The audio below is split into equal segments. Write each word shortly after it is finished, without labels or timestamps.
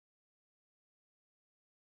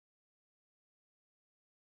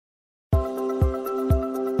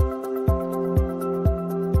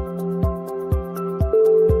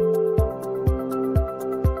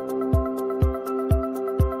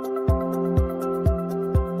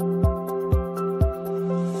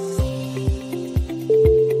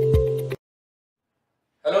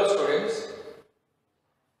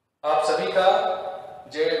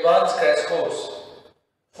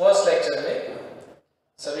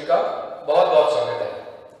सभी का बहुत बहुत स्वागत है।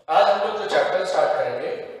 आज हम लोग जो चैप्टर स्टार्ट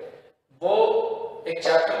करेंगे वो एक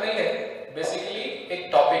चैप्टर नहीं है, बेसिकली एक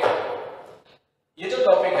टॉपिक है। ये जो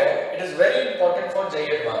टॉपिक है it is very important for JEE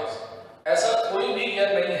advance. ऐसा कोई भी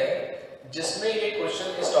ईयर नहीं है जिसमें ये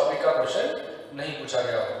क्वेश्चन, इस टॉपिक का क्वेश्चन नहीं पूछा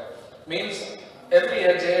गया हो। Means every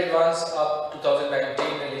year JEE advance आप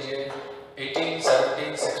 2019 में लीजिए, 18,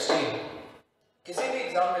 17, 16 किसी भी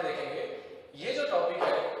एग्जाम में देखेंगे ये जो टॉपिक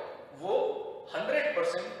है वो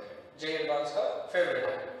 100% जेईई एडवांस का फेवरेट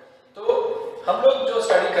है। तो हम लोग जो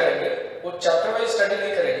स्टडी करेंगे वो चैप्टर वाइज स्टडी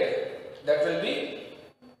नहीं करेंगे, that will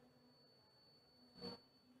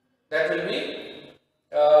be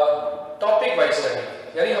topic wise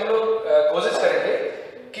study. यानी हम लोग कोशिश करेंगे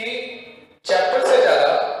कि चैप्टर से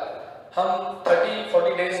ज्यादा हम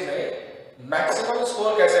 30-40 डेज में मैक्सिमम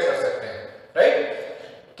स्कोर कैसे कर सकते हैं, राइट।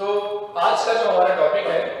 तो आज का जो हमारा टॉपिक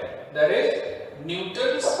है that is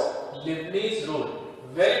Newton's Leibniz rule.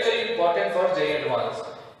 very important for JEE advance.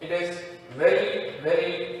 It is very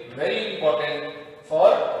important for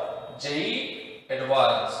JEE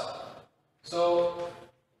advance. So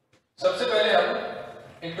सबसे पहले हम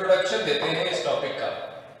इंट्रोडक्शन देते हैं इस टॉपिक का।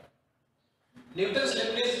 न्यूटन्स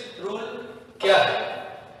लीबनिज़ रूल क्या है?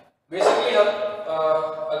 बेसिकली हम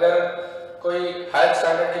अगर कोई हायर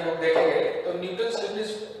स्टैंडर्ड की बुक देखेंगे तो न्यूटन्स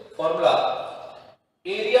लीबनिज़ फॉर्मूला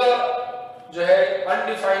एरिया जो है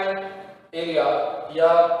अनडिफाइंड एरिया या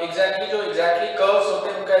एग्जैक्टली कर्व्स होते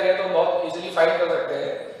हैं उनका एरिया तो बहुत इजीली फाइंड कर सकते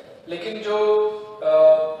हैं, लेकिन जो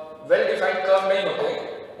वेल डिफाइंड कर्व नहीं होते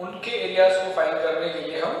उनके एरियाज को फाइंड करने के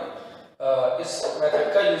लिए हम इस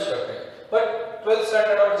मेथड का यूज करते हैं। बट 12th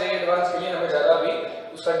स्टैंडर्ड और जेईई एडवांस के लिए हमें ज्यादा भी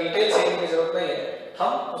उसका डिटेल सीखने की जरूरत नहीं है,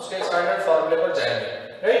 हम उसके स्टैंडर्ड फॉर्मूले पर जाएंगे,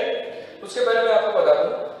 राइट। उसके पहले मैं आपको बता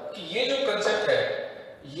दूं कि ये जो कंसेप्ट है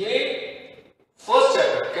ये फर्स्ट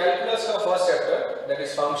चैप्टर, कैलकुलस का first chapter that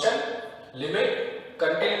is function, limit,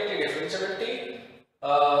 continuity, differentiability,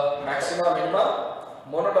 maxima minima,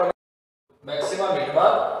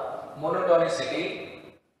 monotonicity,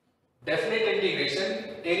 definite integration,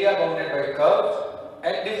 area bounded by curve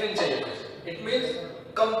and differential equation. It means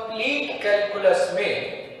complete calculus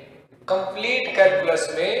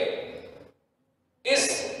में इस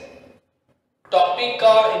टॉपिक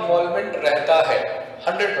का इन्वॉल्वमेंट रहता है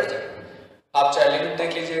 100%। आप चाहे लिमिट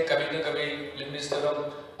देख लीजिए, कभी न कभी लीबनिज़ थ्योरम।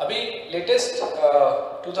 अभी लेटेस्ट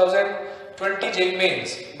 2020 जेईई मेंस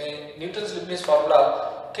में न्यूटन्स लीबनिज़ फार्मूला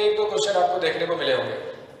के 1-2 क्वेश्चन आपको देखने को मिले होंगे।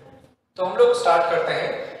 तो हम लोग स्टार्ट करते हैं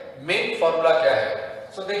मेन फार्मूला क्या है।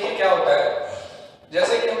 सो देखिए क्या होता है,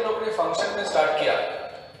 जैसे कि हम लोग ने फंक्शन में स्टार्ट किया,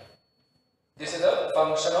 this is a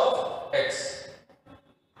function of x,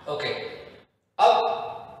 okay. अब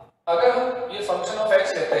अगर हम ये फंक्शन ऑफ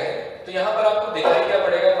एक्स लेते हैं तो यहां पर आपको दिखाई क्या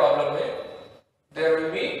पड़ेगा प्रॉब्लम में, there will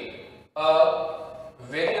be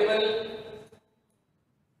variable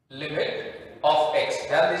limit of x.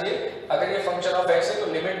 ध्यान दीजिए, अगर ये फंक्शन ऑफ एक्स है तो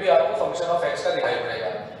लिमिट भी आपको फंक्शन ऑफ एक्स का दिखाई पड़ेगा।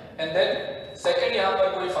 एंड देन सेकंड यहां पर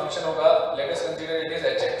कोई फंक्शन होगा, let us consider it is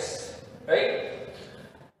hx, right.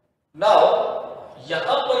 Now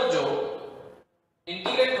यहां पर जो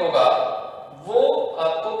इंटीग्रेट होगा वो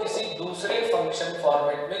आपको किसी दूसरे फंक्शन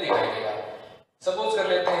फॉर्मेट में दिखाई देगा। सपोज कर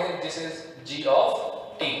लेते हैं this is g of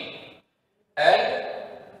t and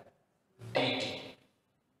dt,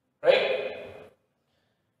 right.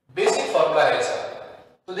 Basic formula है इसका।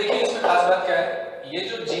 तो देखिए इसमें खास बात क्या है, ये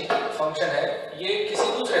जो g फंक्शन है ये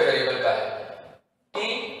किसी दूसरे वेरिएबल का है, t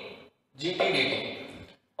gt dt,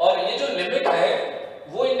 और ये जो लिमिट है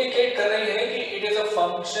वो इंडिकेट कर रही है कि it is a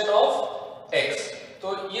function of x। तो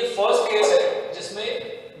ये फर्स्ट केस है जिसमें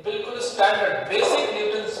बिल्कुल standard basic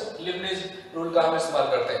Newton's Leibniz rule का हम इस्तेमाल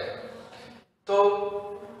करते हैं। तो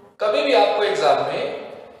कभी भी आपको एग्जाम में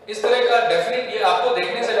इस तरह का डेफिनेट, ये आपको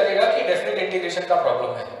देखने से लगेगा कि डेफिनेट इंटीग्रेशन का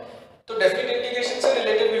प्रॉब्लम है, तो डेफिनेट इंटीग्रेशन से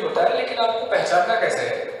रिलेटेड भी होता है, लेकिन आपको पहचानना कैसे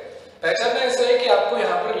है? पहचानना ऐसे है कि आपको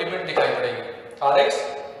यहाँ पर लिमिट दिखाई पड़ेगी rx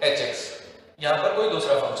hx, यहाँ पर कोई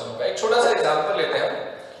दूसरा फंक्शन होगा। एक छोटा सा एग्जांपल लेते हैं हम।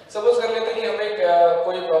 सपोज कर लेते हैं कि हमें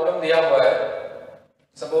कोई प्रॉब्लम दिया हुआ है,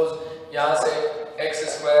 सपोज यहाँ से x²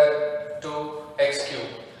 to x³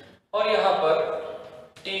 और यहाँ पर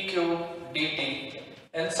t³ dt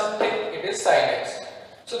and something it is sin x।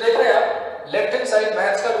 सो देख रहे हैं आप, लेफ्ट हैंड साइड,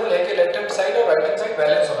 मैथ्स का रूल है कि लेफ्ट हैंड साइड और राइट हैंड साइड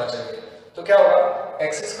बैलेंस होना चाहिए। तो क्या होगा,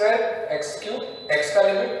 x² x³ x का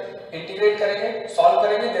लिमिट इंटीग्रेट करेंगे, सॉल्व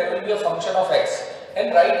करेंगे, there will be a function of x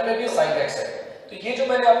and right में भी sin x है। तो ये जो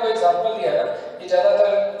मैंने आपको एग्जांपल दिया है ना, ये ज्यादातर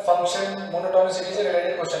फंक्शन, मोनोटोनिसिटी से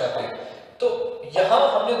रिलेटेड क्वेश्चन आते हैं। तो यहाँ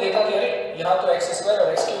हमने देखा कि अरे यहाँ तो x²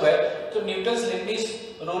 और x³ है, तो न्यूटन्स लीबनिज़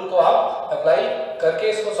रूल को आप अप्लाई करके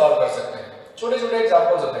इसको सॉल्व कर सकते हैं। छोटे छोटे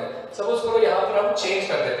एग्जांपल्स होते हैं। सपोज करो यहाँ पर हम चेंज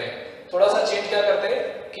कर देते हैं, थोड़ा सा चेंज क्या करते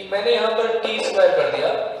हैं कि मैंने यहाँ पर t² कर दिया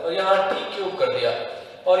और यहाँ t क्यूब कर दिया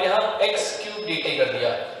और यहाँ x क्यूब dt कर दिया।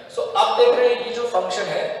 सो आप देख रहे हैं ये जो फंक्शन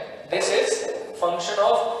है this is function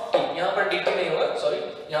of t, यहाँ पर dt नहीं होगा, सॉरी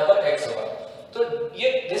यहाँ पर x होगा। तो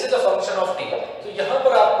ये this is a function of t। तो यहाँ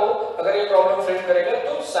पर आपको अगर ये प्रॉब्लम फ्रेम करेगा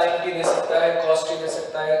तो sin t दे सकता है, cos t दे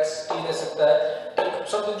सकता है, x t दे सकता है,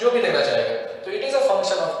 सब जो भी देना चाहेगा। तो it is a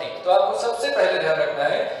function of t। तो आपको सबसे पहले ध्यान रखना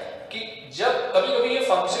है कि जब कभी-कभी ये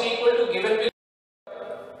function equal to given will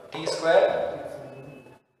t square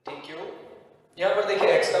t cube, यहाँ पर देखिए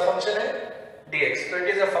x का फंक्शन है dx, तो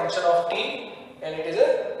it is a function of t and it is a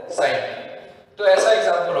sin t। तो ऐसा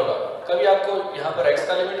एग्जांपल होगा, कभी आपको यहाँ पर x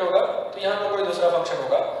का लिमिट होगा तो यहाँ पर कोई दूसरा फंक्शन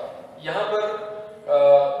होगा, यहाँ पर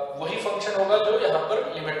वही फंक्शन होगा जो यहाँ पर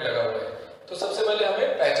लिमिट लगा हुआ है। तो सबसे पहले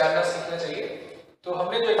हमें पहचानना सीखना चाहिए। तो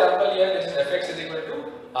हमने जो एग्जांपल लिया है this is fx is equal to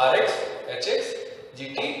rx hx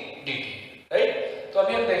gt dt, right. तो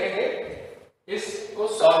अभी हम देखेंगे इसको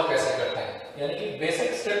सॉल्व कैसे करते हैं, यानी कि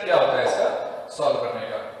बेसिक स्टेप क्या होता है इसका सॉल्व करने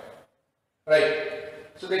का, राइट।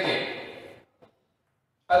 तो देखिए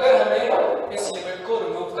अगर हमें इस लिमिट को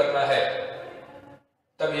रिमूव करना है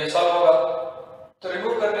तब ये सॉल्व होगा। तो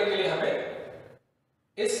रिमूव करने के लिए हमें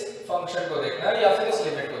इस फंक्शन को देखना है या फिर इस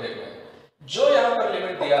लिमिट को देखना है। जो यहां पर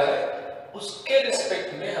लिमिट दिया है उसके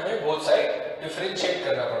रिस्पेक्ट में हमें बोथ साइड डिफरेंशिएट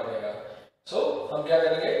करना पड़ेगा। सो हम क्या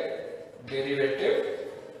करेंगे, derivative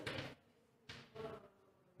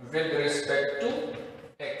with respect to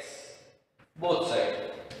x both side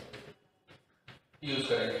use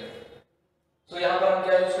करेंगे। तो यहां पर हम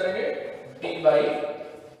क्या यूज करेंगे, d by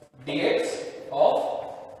dx of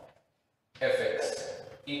fx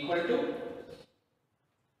equal to,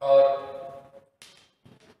 और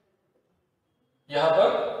यहां पर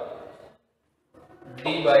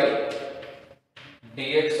d by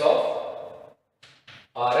dx of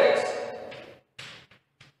rx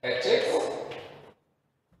hx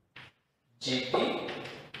gt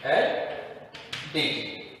and dt,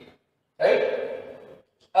 right.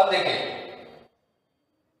 अब देखिए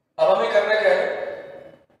अब हमें करना क्या है,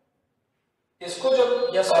 इसको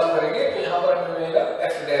जब यह सॉल्व करेंगे तो यहां पर हमें मिलेगा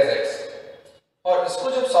f डैश x, और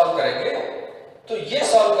इसको जब सॉल्व करेंगे तो ये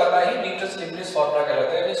सॉल्व करना ही न्यूटन्स लीबनिट्ज़ फॉर्मूला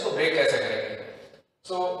कहलाता है। इसको ब्रेक कैसे करेंगे,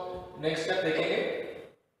 सो नेक्स्ट स्टेप देखेंगे।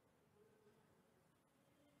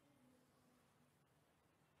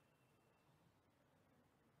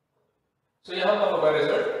 तो यहां पर होगा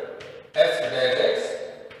रिजल्ट f डैश x,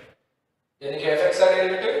 यानी कि fx का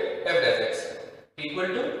derivative f dash x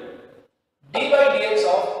equal to d by dx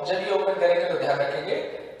of, जब ये ओपन करेंगे तो ध्यान रखेंगे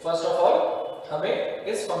फर्स्ट ऑफ ऑल हमें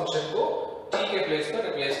इस फंक्शन को t के प्लेस पर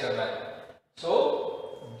रिप्लेस करना है। सो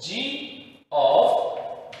g ऑफ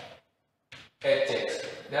hx,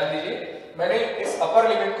 ध्यान दीजिए मैंने इस अपर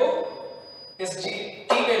लिमिट को इस g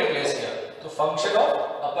t में रिप्लेस किया, तो function of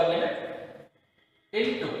upper limit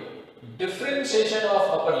into differentiation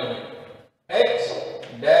of upper limit h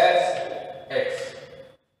dash x।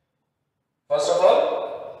 First of all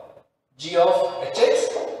g of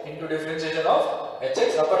hx into differentiation of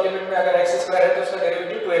hx, upper limit में अगर x स्क्वायर है तो उसका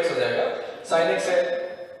डेरिवेटिव 2x हो जाएगा, sin x है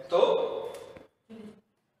तो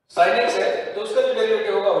sin x है तो उसका जो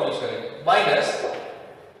डेरिवेटिव होगा वो यूज करेंगे, minus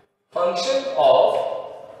function of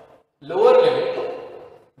lower limit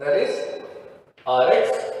that is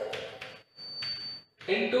rx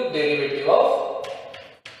into derivative of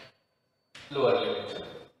lower limit,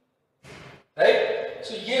 right.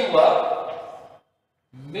 सो ये हुआ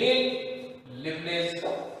मेन लीबनिट्ज़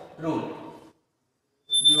रूल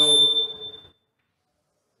जो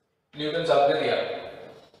न्यूटन साहब ने दिया।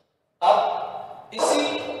 अब इसी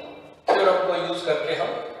थ्योरम को यूज करके हम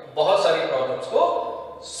बहुत सारी प्रॉब्लम्स को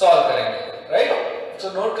सॉल्व करेंगे, राइट। सो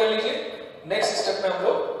नोट कर लीजिए, नेक्स्ट स्टेप में हम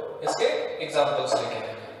लोग इसके एग्जांपल्स लेके आएंगे।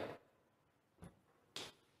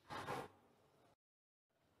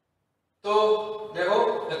 तो देखो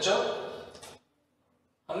बच्चों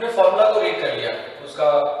हमने फॉर्मूला को रीड कर लिया, उसका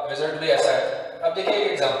रिजल्ट भी ऐसा है। अब देखिए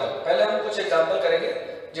एक एग्जांपल, पहले हम कुछ एग्जांपल करेंगे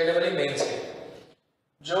जेईई मेंस के,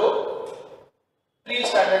 जो प्री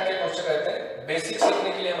स्टैंडर्ड के क्वेश्चन रहते हैं, बेसिक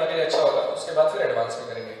सीखने के लिए हमारे लिए अच्छा होगा, उसके बाद फिर एडवांस में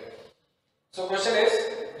करेंगे। So question is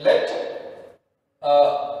late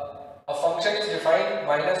a function is defined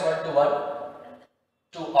 -1 to 1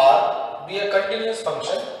 to r be a continuous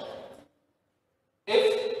function if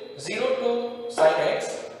 0 to sin x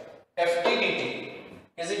ft dt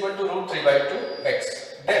is equal to √3/2x,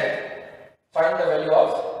 then find the value of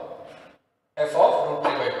f of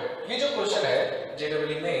 √3/2। ये जो question है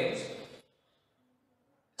JEE mains,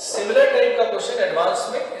 similar type का question advance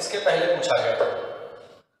में इसके पहले पूछा गया था,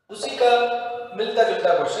 उसी का मिलता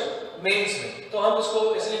जुलता क्वेश्चन मेंस में। तो हम इसको,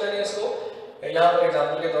 इसलिए मैंने इसको यहाँ पर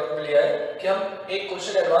एग्जांपल के तौर पर लिया है कि हम एक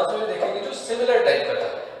क्वेश्चन एडवांस में देखेंगे जो सिमिलर टाइप का था,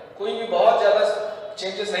 कोई भी बहुत ज्यादा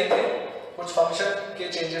चेंजेस नहीं थे, कुछ फंक्शन के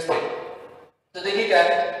चेंजेस थे। तो देखिए क्या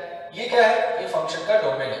है, ये क्या है, ये फंक्शन का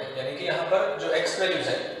डोमेन है, यानी कि यहाँ पर जो एक्स वैल्यूज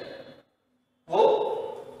है वो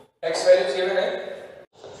एक्स वैल्यूज गिवन है।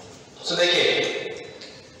 तो देखिए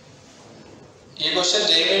ये क्वेश्चन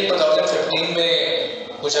जेईई 2015 में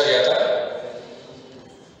पूछा गया था।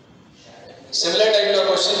 सिमिलर टाइप का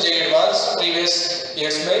question JEE advance previous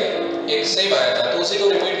years में एक सेम आया था, तो उसी को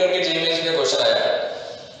रिपीट करके जेईई मेंस में क्वेश्चन आया।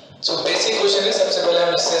 सो बेसिक क्वेश्चन है, सबसे पहले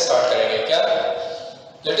हम इससे स्टार्ट करेंगे। क्या,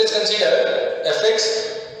 let us consider fx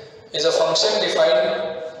is a function defined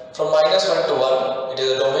from -1 to 1, it is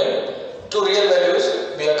a domain, to real values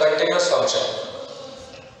be a continuous function.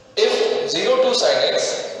 If 0 to sin x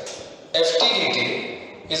ft dt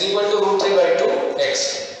is equal to √3/2x,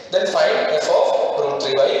 then find f of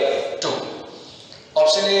 √3/2.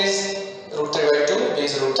 Option A is √3/2, B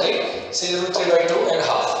is √3, C is √3/2 and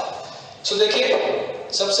half. So देखिए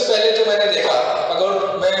सबसे पहले तो मैंने देखा,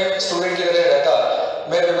 अगर मैं student की तरह रहता,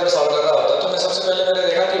 मैं पेपर सॉल्व कर रहा होता, तो मैं सबसे पहले मैंने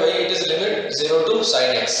देखा कि भाई it is limit 0 to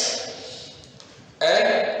sin x, and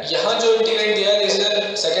यहाँ जो इंटीग्रेंट दिया है इज द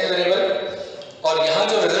सेकंड वेरिएबल, और यहाँ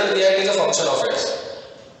जो रिजल्ट दिया है is a function of x।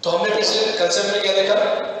 तो हमने पिछले कंसेप्ट में क्या देखा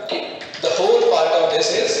कि the whole part of this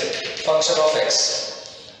is function of x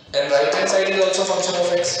and right hand side is also function of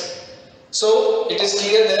x। So it is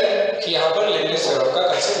clear that कि यहाँ पर लीबनिट्ज़ थ्योरम का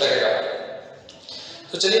कंसेप्ट लगेगा।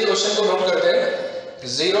 तो चलिए क्वेश्चन को नोट करते हैं।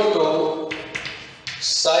 0 to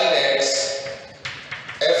sin x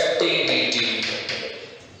ft dt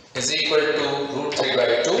is equal to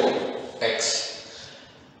 √3/2x।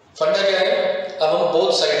 फंडा क्या है, अब हम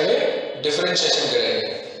बोथ साइड में डिफरेंशिएशन करेंगे।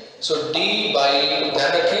 सो d बाई,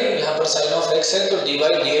 ध्यान रखें यहाँ पर sin ऑफ x है तो d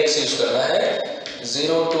बाई dx यूज करना है।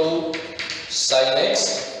 0 to sin x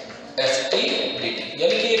ft dt,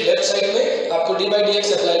 यानी कि लेफ्ट साइड में आपको d बाई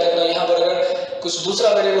dx अप्लाई करना है। यहाँ पर अगर कुछ दूसरा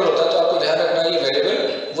वेरिएबल होता है तो आपको ध्यान रखना है ये वेरिएबल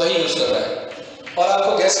वही यूज करना है। और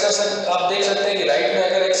आपको गैस कर सकते, आप देख सकते हैं कि राइट में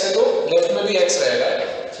अगर x है तो लेफ्ट में भी x रहेगा।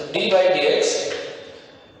 सो d by dx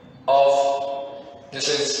of this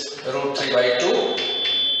is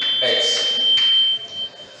 √3/2x।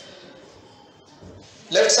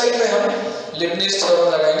 Left side में हम लीबनिट्ज़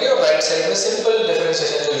थ्योरम लगाएंगे और राइट साइड में सिंपल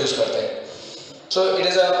डिफरेंशिएशन जो यूज करते हैं। So it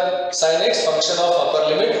is a sin x function of upper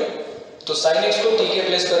limit, तो sin x को t के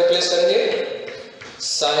प्लेस पर रिप्लेस करेंगे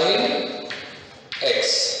sin x।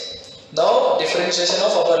 Now differentiation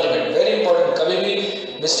of upper limit, very important, कभी भी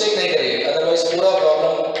मिस्टेक नहीं करिए, अदरवाइज पूरा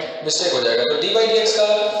प्रॉब्लम मिस्टेक हो जाएगा। तो d बाई dx का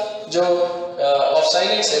जो ऑफ sin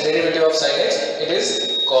x है, derivative of sin x, it is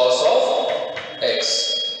cos of x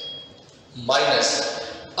minus,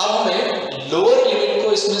 अब हमें लोअर लिमिट को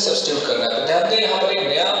इसमें सब्स्टिट्यूट करना है। तो ध्यान दें यहाँ पर एक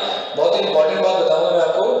नया बहुत इंपॉर्टेंट बात बताऊंगा मैं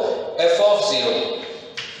आपको, f of 0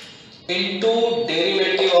 into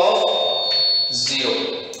derivative of 0।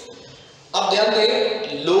 अब ध्यान दें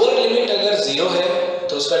लोअर लिमिट अगर 0 है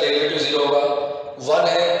तो उसका डेरिवेटिव 0 होगा, 1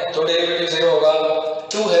 है तो डेरिवेटिव 0 होगा,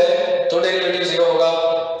 2 है तो डेरिवेटिव 0 होगा,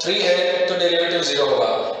 3 है तो डेरिवेटिव 0 होगा।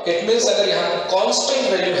 इट मींस अगर यहाँ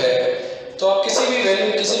कांस्टेंट वैल्यू है तो आप किसी भी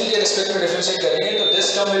वैल्यू किसी भी के रिस्पेक्ट में डिफरेंशिएट करेंगे तो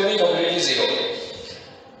this term will be completely 0।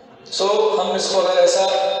 सो हम इसको अगर ऐसा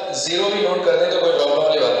 0 भी नोट कर दें तो कोई प्रॉब्लम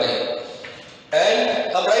वाली बात नहीं।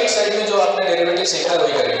 एंड अब राइट साइड में जो आपने डेरिवेटिव सीखा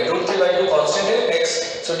वही करेंगे। √3/2 कांस्टेंट है x,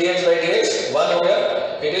 so dx by dx 1 हो गया,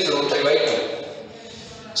 इट इज √3/2।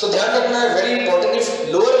 सो ध्यान रखना है, very important, if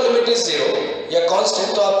lower limit is 0 या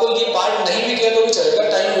कांस्टेंट तो आपको ये पार्ट नहीं भी किया तो भी चलेगा,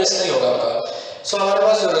 टाइम वेस्ट नहीं होगा आपका। सो हमारे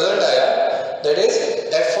पास जो रिजल्ट आया that is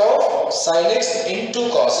f of sin x into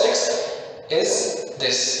cos x is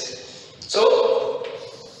this. So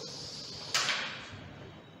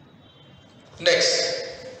next,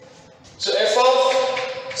 so f of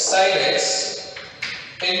sin x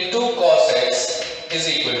into cos x is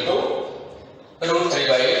equal to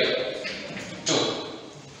 √3/2.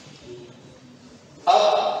 अब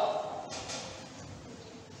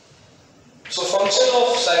so function of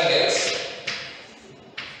sin x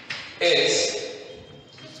is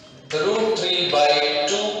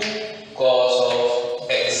 √3/2 cos of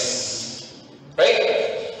x, right.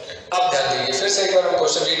 अब ध्यान दीजिए, फिर से एक बार हम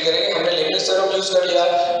question read करेंगे। हमने लीबनिट्ज़ थ्योरम यूज कर लिया,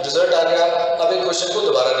 रिजल्ट आ गया, अब एक क्वेश्चन को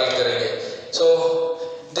दोबारा रीड करेंगे। So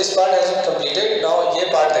this part has been completed, now ये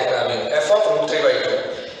पार्ट देखना है हमें, f of √3/2।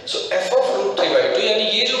 So f of √3/2 यानी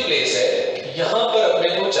ये जो प्लेस है यहाँ पर अपने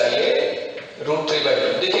को चाहिए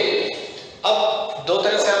 √3/2। देखिए अब दो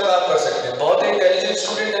तरह से हम काम कर सकते हैं। बहुत इंटेलिजेंट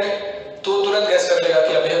स्टूडेंट है तो तुरंत गैस कर लेगा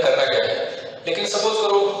कि अब यह करना क्या है, लेकिन सपोज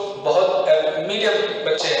करो बहुत मीडियम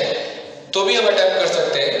बच्चे हैं तो भी हम अटेम्प्ट कर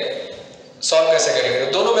सकते हैं सॉल्व कैसे करेंगे। तो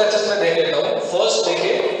दोनों मेथड्स में देख लेता हूँ। फर्स्ट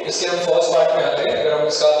देखिए, इसके हम फर्स्ट पार्ट में आते हैं। अगर हम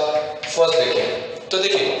इसका फर्स्ट देखें तो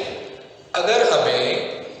देखिए, अगर हमें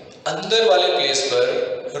अंदर वाले प्लेस पर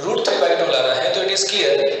 √3/2 लाना है तो it is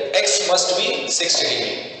clear x must be 60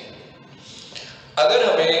 degree. अगर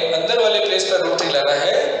हमें अंदर वाले प्लेस पर √3 लाना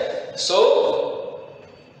है सो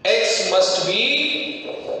x मस्ट बी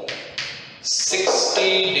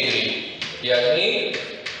 60 डिग्री यानी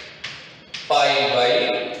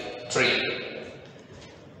π/3,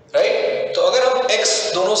 राइट। तो अगर हम x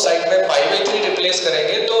दोनों साइड में π/3 रिप्लेस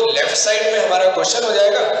करेंगे तो लेफ्ट साइड में हमारा क्वेश्चन हो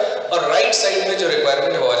जाएगा और राइट साइड में जो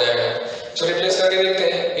रिक्वायरमेंट है वो आ जाएगा। सो रिप्लेस करके देखते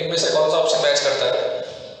हैं इनमें से कौन सा ऑप्शन मैच करता है।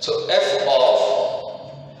 सो f of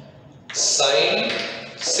sin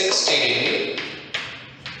 60 degree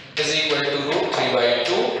is equal to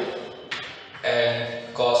 √3/2 and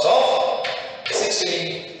cos of 60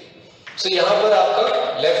 degree. सो यहाँ पर आपका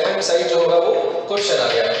लेफ्ट हैंड साइड जो होगा वो क्वेश्चन आ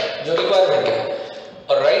गया जो रिक्वायरमेंट है,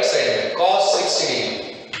 और राइट साइड में cos 60 डिग्री।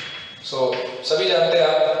 सो सभी जानते हैं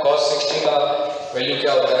आप cos 60 का वैल्यू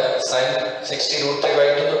क्या होता है, sin 60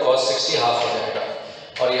 √3/2 तो cos 60 हाफ हो जाएगा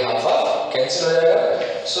और ये हाफ हाफ कैंसिल हो जाएगा।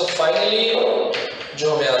 सो फाइनली जो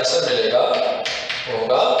हमें आंसर मिलेगा वो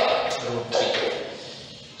होगा √3।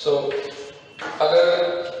 सो अगर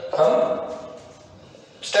हम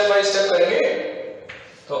स्टेप बाय स्टेप करेंगे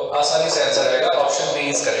तो आसानी से आंसर आएगा, ऑप्शन बी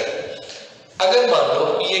इज करेक्ट। अगर मान लो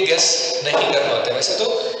ये गेस नहीं कर पाते, वैसे तो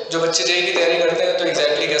जो बच्चे जेईई की तैयारी करते हैं तो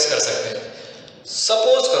एग्जैक्टली गेस कर सकते हैं,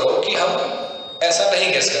 सपोज करो कि हम ऐसा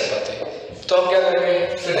नहीं गेस कर पाते तो हम क्या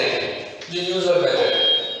करेंगे, फिर देखिए जो यूजुअल मेथड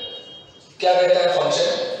क्या कहता है फंक्शन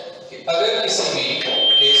कि अगर किसी भी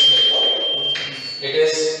केस में it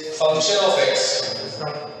is function of x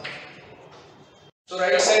तो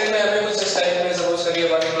राइट साइड में हमें कुछ इस टाइप में सपोज करिए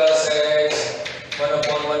 1 + x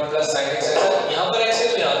 1/1 + sin x ऐसा, यहाँ पर x है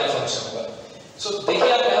तो यहाँ पे फंक्शन होगा। सो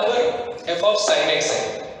देखिए आप यहाँ पर f ऑफ sin x है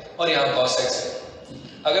और यहाँ cos x है।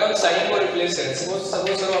 अगर हम sin को रिप्लेस करें,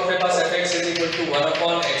 सपोज करो अपने पास fx =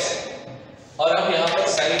 1/x है और हम यहाँ पर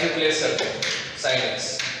sin रिप्लेस करते हैं sin x,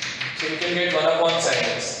 so we can get 1/sin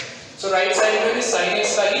x। so right side में भी sin x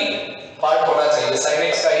का ही पार्ट होना चाहिए, sin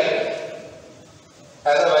x का ही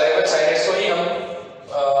as a variable sin x को ही हम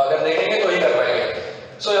अगर देखेंगे तो ही कर पाएंगे।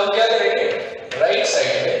 सो हम क्या करेंगे, राइट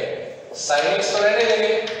साइड में sin x तो रहने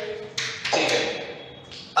देंगे, ठीक है।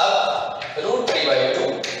 अब √3/2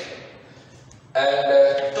 एंड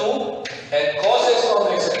 2 एंड cos x को हम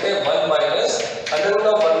लिख सकते हैं 1 -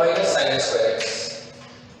 √1 - sin x²x।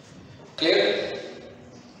 क्लियर।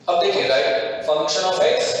 अब देखिए right function of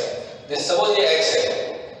x, this suppose ये x है,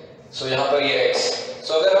 सो यहाँ पर ये x,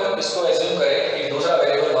 सो अगर हम इसको एज्यूम करें एक दूसरा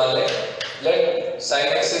वेरिएबल मान लें, late sin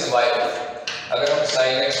x is y, अगर हम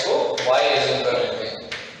sin x को y एज्यूम कर लेते हैं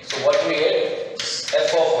so what we get f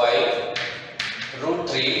of y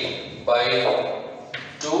 √3/2 √1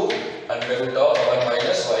 -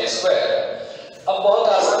 y²। अब बहुत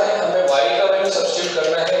आसान है, हमें y का वैल्यू सब्स्टिट्यूट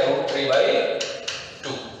करना है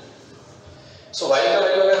 √3/2। सो y का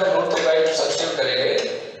वैल्यू अगर हम √3/2 सब्स्टिट्यूट करेंगे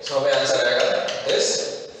तो हमें आंसर आएगा this,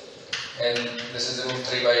 and this is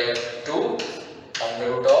 √3/2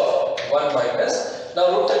 √1 - now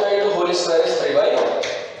 √3/2 whole square is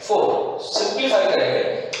 3/4। Simplify करेंगे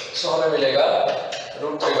सो हमें मिलेगा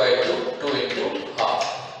 √3/2 2 × हाफ,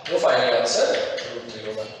 वो फाइनल आंसर √3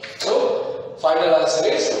 होगा। So final answer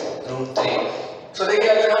is √3। सो देखिए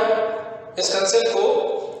अगर हम इस कंसेप्ट को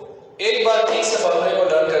एक बार ठीक से फॉर्मूले को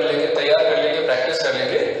लर्न कर लेंगे, तैयार कर लेंगे, प्रैक्टिस कर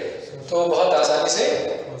लेंगे तो बहुत आसानी से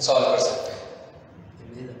सॉल्व कर सकते हैं।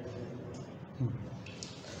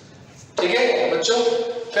 ठीक है बच्चों,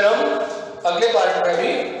 फिर हम अगले पार्ट में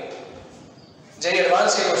भी जेईई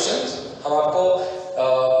एडवांस के क्वेश्चंस हम आपको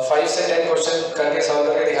 5 से 10 क्वेश्चन करके सॉल्व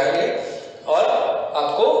करके दिखाएंगे और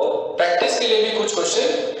आपको प्रैक्टिस के लिए भी कुछ क्वेश्चन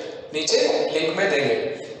नीचे लिंक में देंगे,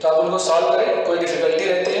 तो आप उनको सॉल्व करें। कोई डिफिकल्टी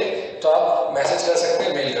रहती है तो आप मैसेज कर सकते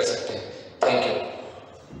हैं, मेल कर सकते हैं। Thank you.